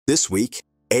This week,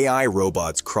 AI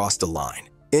robots crossed a line.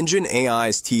 Engine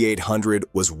AI's T800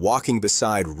 was walking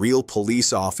beside real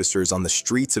police officers on the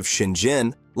streets of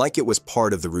Shenzhen like it was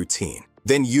part of the routine.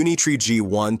 Then Unitree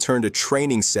G1 turned a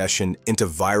training session into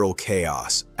viral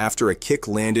chaos after a kick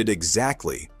landed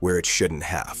exactly where it shouldn't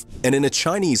have. And in a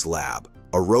Chinese lab,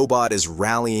 a robot is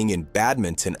rallying in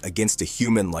badminton against a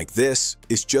human like this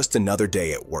is just another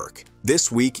day at work.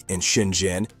 This week in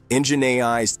Shenzhen, Engine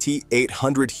AI's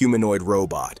T800 humanoid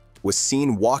robot was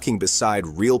seen walking beside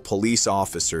real police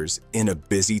officers in a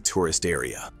busy tourist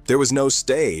area. There was no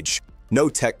stage, no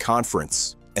tech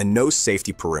conference, and no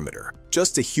safety perimeter.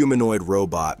 Just a humanoid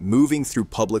robot moving through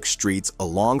public streets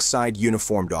alongside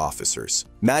uniformed officers,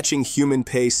 matching human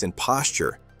pace and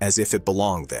posture as if it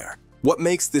belonged there. What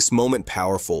makes this moment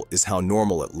powerful is how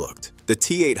normal it looked. The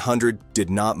T800 did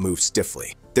not move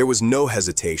stiffly. There was no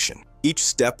hesitation. Each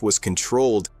step was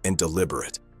controlled and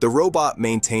deliberate. The robot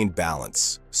maintained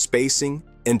balance, spacing,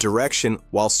 and direction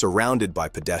while surrounded by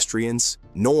pedestrians,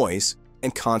 noise,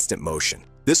 and constant motion.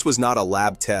 This was not a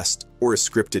lab test or a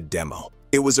scripted demo.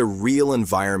 It was a real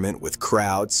environment with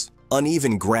crowds,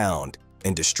 uneven ground,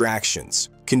 and distractions,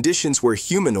 conditions where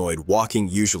humanoid walking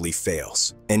usually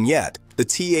fails. And yet, the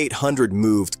T800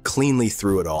 moved cleanly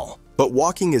through it all. But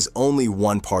walking is only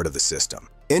one part of the system.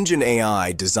 Engine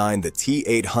AI designed the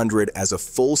T800 as a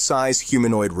full-size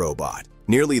humanoid robot,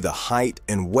 nearly the height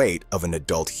and weight of an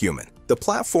adult human. The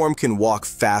platform can walk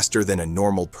faster than a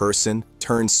normal person,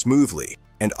 turn smoothly,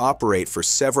 and operate for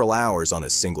several hours on a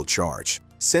single charge.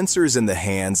 Sensors in the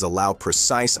hands allow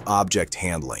precise object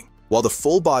handling, while the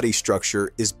full-body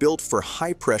structure is built for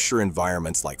high-pressure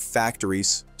environments like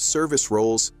factories, service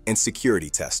roles, and security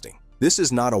testing. This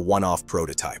is not a one-off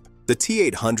prototype. The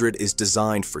T800 is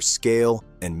designed for scale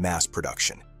and mass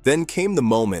production. Then came the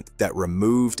moment that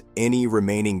removed any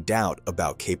remaining doubt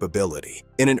about capability.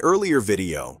 In an earlier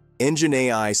video, Engine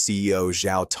AI CEO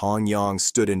Zhao Tongyang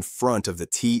stood in front of the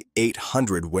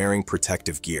T800 wearing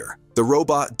protective gear. The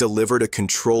robot delivered a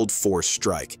controlled force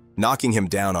strike, knocking him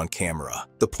down on camera.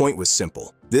 The point was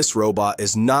simple. This robot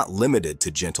is not limited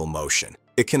to gentle motion.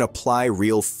 It can apply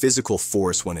real physical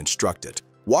force when instructed.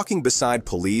 Walking beside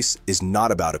police is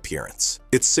not about appearance.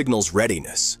 It signals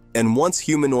readiness. And once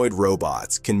humanoid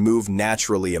robots can move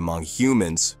naturally among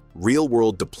humans,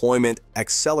 real-world deployment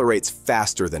accelerates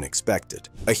faster than expected.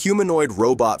 A humanoid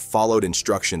robot followed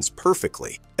instructions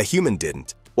perfectly. A human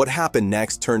didn't. What happened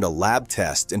next turned a lab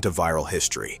test into viral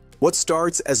history. What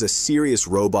starts as a serious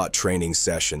robot training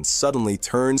session suddenly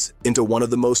turns into one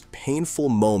of the most painful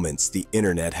moments the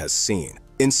internet has seen.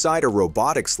 Inside a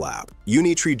robotics lab,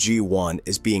 Unitree G1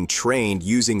 is being trained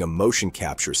using a motion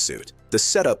capture suit. The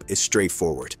setup is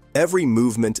straightforward. Every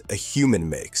movement a human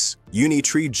makes,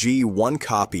 Unitree G1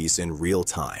 copies in real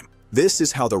time. This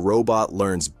is how the robot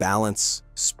learns balance,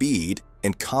 speed,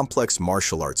 and complex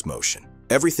martial arts motion.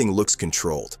 Everything looks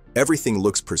controlled. Everything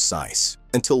looks precise,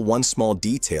 until one small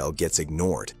detail gets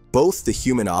ignored. Both the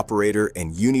human operator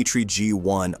and Unitree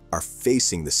G1 are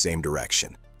facing the same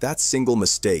direction. That single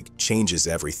mistake changes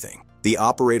everything. The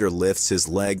operator lifts his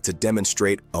leg to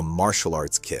demonstrate a martial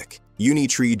arts kick.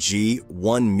 Unitree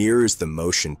G1 mirrors the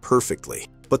motion perfectly,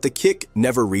 but the kick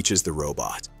never reaches the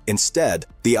robot. Instead,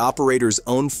 the operator's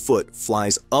own foot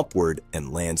flies upward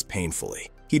and lands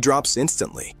painfully. He drops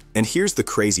instantly. And here's the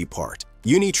crazy part.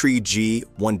 Unitree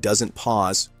G1 doesn't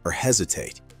pause or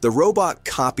hesitate. The robot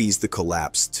copies the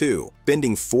collapse too,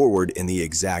 bending forward in the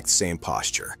exact same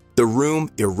posture. The room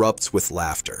erupts with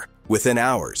laughter. Within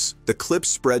hours, the clip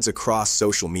spreads across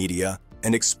social media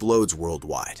and explodes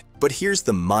worldwide. But here's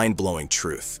the mind-blowing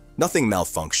truth. Nothing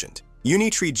malfunctioned.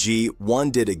 Unitree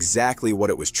G1 did exactly what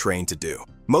it was trained to do.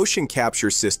 Motion capture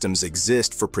systems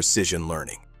exist for precision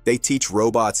learning. They teach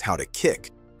robots how to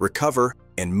kick, recover,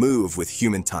 and move with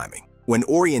human timing. When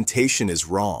orientation is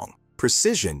wrong,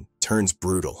 precision turns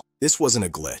brutal. This wasn't a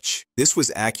glitch. This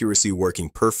was accuracy working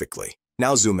perfectly.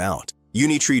 Now zoom out.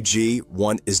 Unitree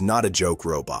G1 is not a joke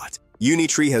robot.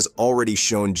 Unitree has already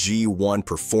shown G1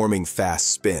 performing fast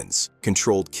spins,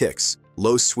 controlled kicks,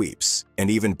 low sweeps,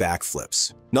 and even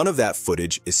backflips. None of that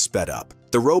footage is sped up.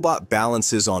 The robot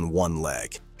balances on one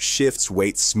leg, shifts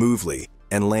weight smoothly,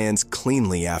 and lands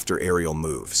cleanly after aerial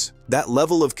moves. That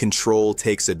level of control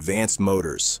takes advanced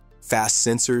motors, fast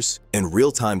sensors, and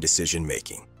real-time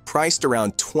decision-making. Priced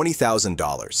around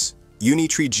 $20,000,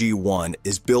 Unitree G1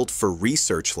 is built for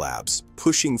research labs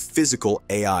pushing physical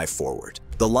AI forward.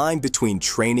 The line between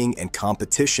training and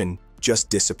competition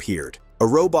just disappeared. A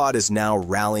robot is now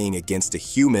rallying against a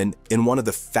human in one of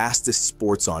the fastest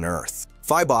sports on Earth.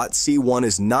 Phybot C1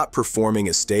 is not performing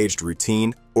a staged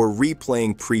routine or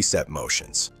replaying preset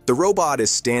motions. The robot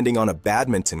is standing on a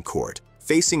badminton court,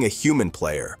 facing a human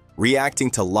player, reacting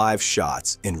to live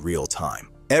shots in real time.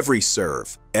 Every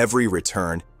serve, every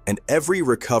return, and every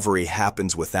recovery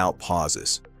happens without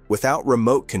pauses, without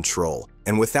remote control,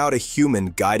 and without a human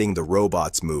guiding the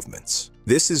robot's movements.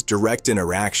 This is direct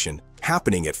interaction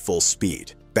happening at full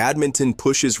speed. Badminton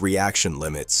pushes reaction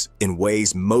limits in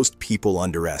ways most people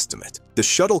underestimate. The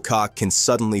shuttlecock can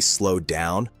suddenly slow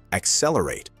down,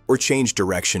 accelerate, or change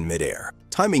direction midair.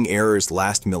 Timing errors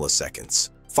last milliseconds.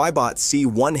 Phibot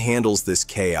C1 handles this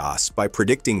chaos by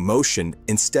predicting motion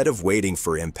instead of waiting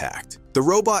for impact. The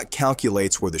robot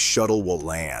calculates where the shuttle will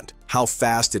land, how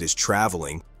fast it is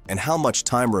traveling, and how much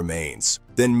time remains,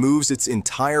 then moves its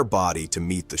entire body to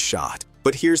meet the shot.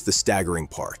 But here's the staggering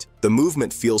part. The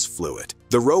movement feels fluid.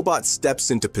 The robot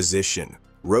steps into position,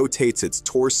 rotates its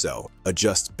torso,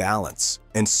 adjusts balance,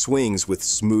 and swings with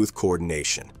smooth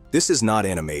coordination. This is not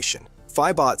animation.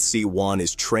 Phibot C1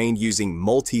 is trained using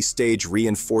multi-stage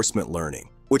reinforcement learning,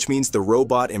 which means the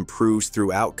robot improves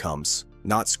through outcomes,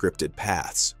 not scripted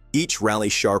paths. Each rally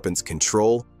sharpens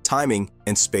control, timing,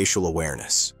 and spatial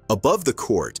awareness. Above the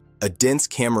court, a dense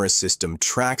camera system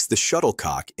tracks the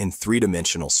shuttlecock in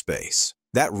three-dimensional space.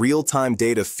 That real-time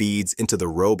data feeds into the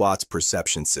robot's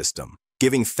perception system,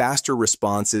 giving faster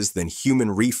responses than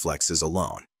human reflexes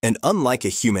alone. And unlike a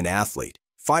human athlete,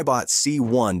 Phibot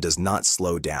C1 does not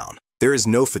slow down. There is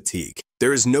no fatigue.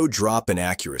 There is no drop in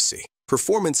accuracy.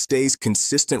 Performance stays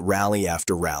consistent rally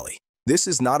after rally. This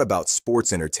is not about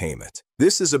sports entertainment.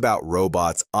 This is about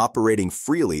robots operating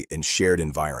freely in shared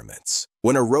environments.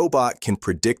 When a robot can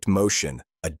predict motion,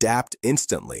 adapt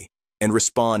instantly, and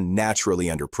respond naturally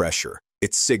under pressure,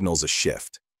 it signals a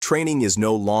shift. Training is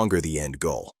no longer the end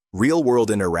goal.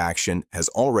 Real-world interaction has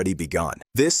already begun.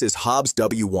 This is Hobbs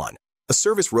W1, a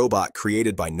service robot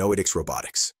created by Noetix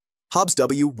Robotics. Hobbs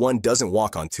W1 doesn't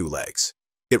walk on two legs.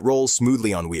 It rolls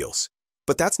smoothly on wheels.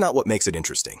 But that's not what makes it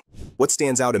interesting. What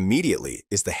stands out immediately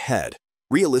is the head,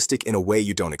 realistic in a way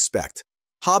you don't expect.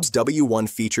 Hobbs W1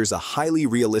 features a highly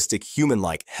realistic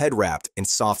human-like head wrapped in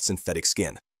soft synthetic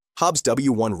skin. Hobbs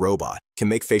W1 robot can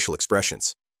make facial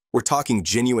expressions. We're talking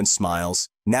genuine smiles,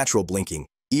 natural blinking,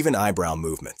 even eyebrow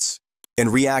movements,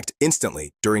 and react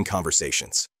instantly during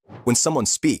conversations. When someone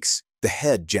speaks, the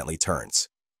head gently turns.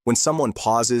 When someone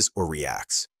pauses or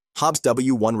reacts, Hobbs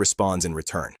W1 responds in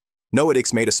return.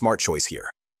 Noetix made a smart choice here.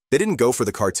 They didn't go for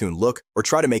the cartoon look or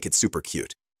try to make it super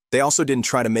cute. They also didn't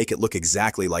try to make it look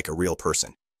exactly like a real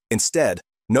person. Instead,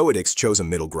 Noetix chose a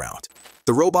middle ground.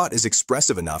 The robot is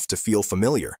expressive enough to feel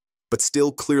familiar, but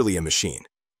still clearly a machine.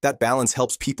 That balance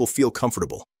helps people feel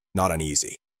comfortable, not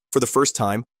uneasy. For the first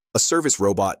time, a service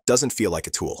robot doesn't feel like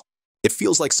a tool. It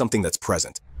feels like something that's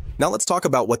present. Now let's talk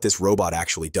about what this robot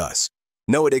actually does.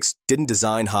 Noetix didn't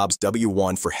design Hobbs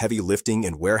W1 for heavy lifting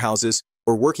in warehouses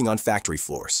or working on factory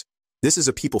floors. This is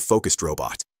a people-focused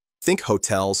robot. Think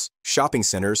hotels, shopping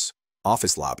centers,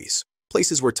 office lobbies,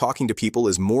 places where talking to people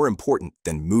is more important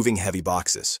than moving heavy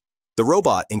boxes. The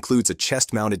robot includes a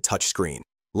chest-mounted touchscreen,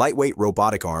 lightweight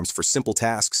robotic arms for simple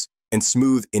tasks, and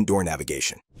smooth indoor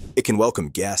navigation. It can welcome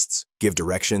guests, give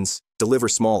directions, deliver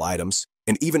small items,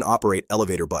 and even operate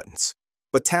elevator buttons.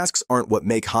 But tasks aren't what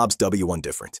make Hobbs W1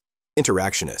 different.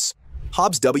 Interaction is.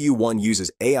 Hobbs W1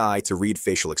 uses AI to read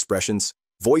facial expressions,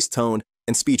 voice tone,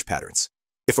 and speech patterns.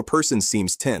 If a person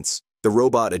seems tense, the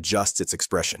robot adjusts its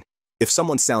expression. If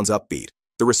someone sounds upbeat,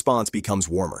 the response becomes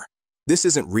warmer. This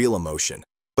isn't real emotion,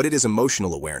 but it is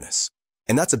emotional awareness.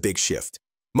 And that's a big shift.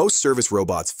 Most service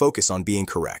robots focus on being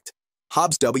correct.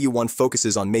 Hobbs W1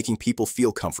 focuses on making people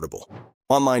feel comfortable.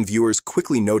 Online viewers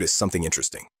quickly notice something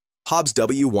interesting. Hobbs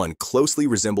W1 closely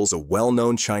resembles a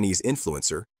well-known Chinese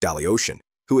influencer, Daliocean,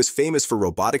 who is famous for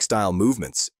robotic-style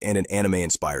movements and an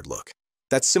anime-inspired look.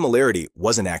 That similarity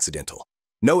wasn't accidental.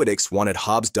 Noetix wanted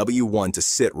Hobbs W1 to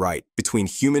sit right between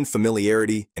human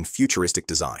familiarity and futuristic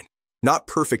design. Not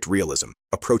perfect realism,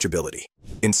 approachability.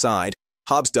 Inside,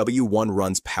 Hobbs W1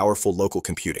 runs powerful local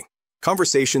computing.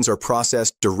 Conversations are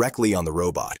processed directly on the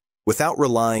robot, without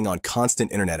relying on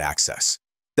constant internet access.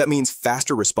 That means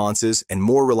faster responses and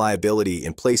more reliability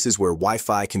in places where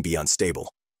Wi-Fi can be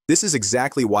unstable. This is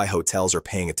exactly why hotels are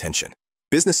paying attention.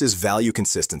 Businesses value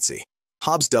consistency.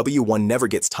 Hobbs W1 never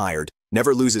gets tired,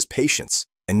 never loses patience,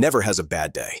 and never has a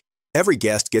bad day. Every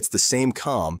guest gets the same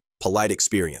calm, polite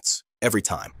experience, every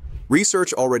time.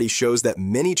 Research already shows that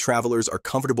many travelers are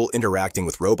comfortable interacting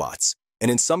with robots,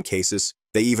 and in some cases,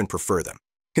 they even prefer them.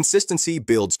 Consistency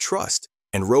builds trust,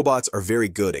 and robots are very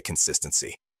good at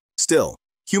consistency. Still,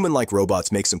 human-like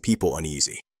robots make some people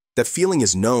uneasy. That feeling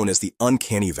is known as the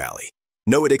uncanny valley.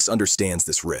 Noetix understands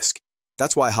this risk.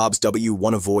 That's why Hobbs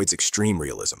W1 avoids extreme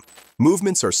realism.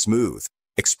 Movements are smooth,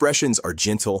 expressions are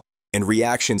gentle, and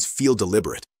reactions feel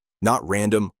deliberate, not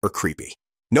random or creepy.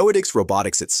 Noetix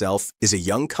Robotics itself is a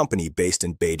young company based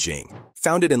in Beijing,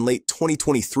 founded in late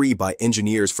 2023 by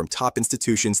engineers from top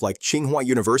institutions like Tsinghua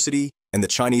University and the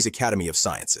Chinese Academy of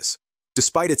Sciences.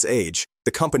 Despite its age,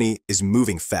 the company is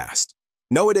moving fast.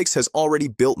 Noetix has already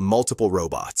built multiple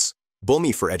robots,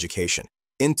 Bulmi for education,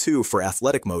 N2 for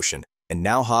athletic motion, and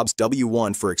now Hobbs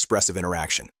W1 for expressive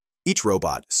interaction. Each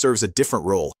robot serves a different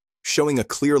role, showing a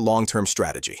clear long-term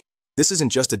strategy. This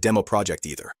isn't just a demo project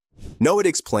either.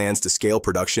 Noetix plans to scale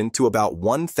production to about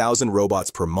 1,000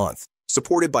 robots per month,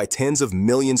 supported by tens of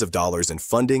millions of dollars in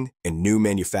funding and new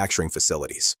manufacturing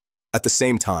facilities. At the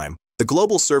same time, the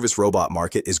global service robot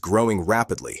market is growing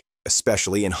rapidly,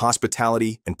 especially in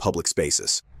hospitality and public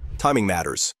spaces. Timing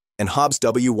matters, and Hobbs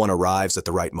W1 arrives at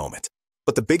the right moment.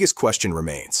 But the biggest question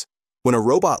remains. When a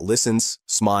robot listens,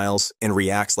 smiles, and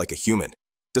reacts like a human,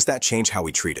 does that change how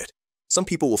we treat it? Some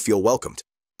people will feel welcomed.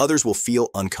 Others will feel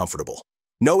uncomfortable.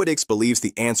 Noetix believes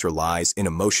the answer lies in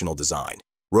emotional design,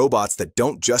 robots that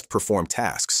don't just perform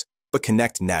tasks, but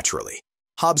connect naturally.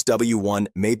 Hobbs W1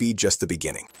 may be just the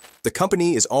beginning. The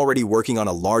company is already working on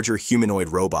a larger humanoid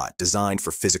robot designed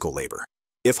for physical labor.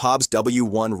 If Hobbs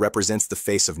W1 represents the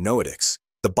face of Noetix,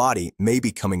 the body may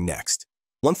be coming next.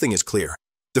 One thing is clear.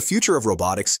 The future of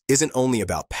robotics isn't only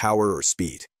about power or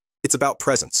speed. It's about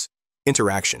presence,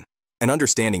 interaction, and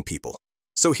understanding people.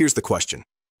 So here's the question.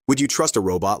 Would you trust a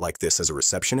robot like this as a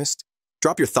receptionist?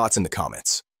 Drop your thoughts in the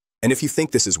comments. And if you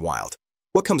think this is wild,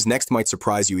 what comes next might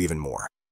surprise you even more.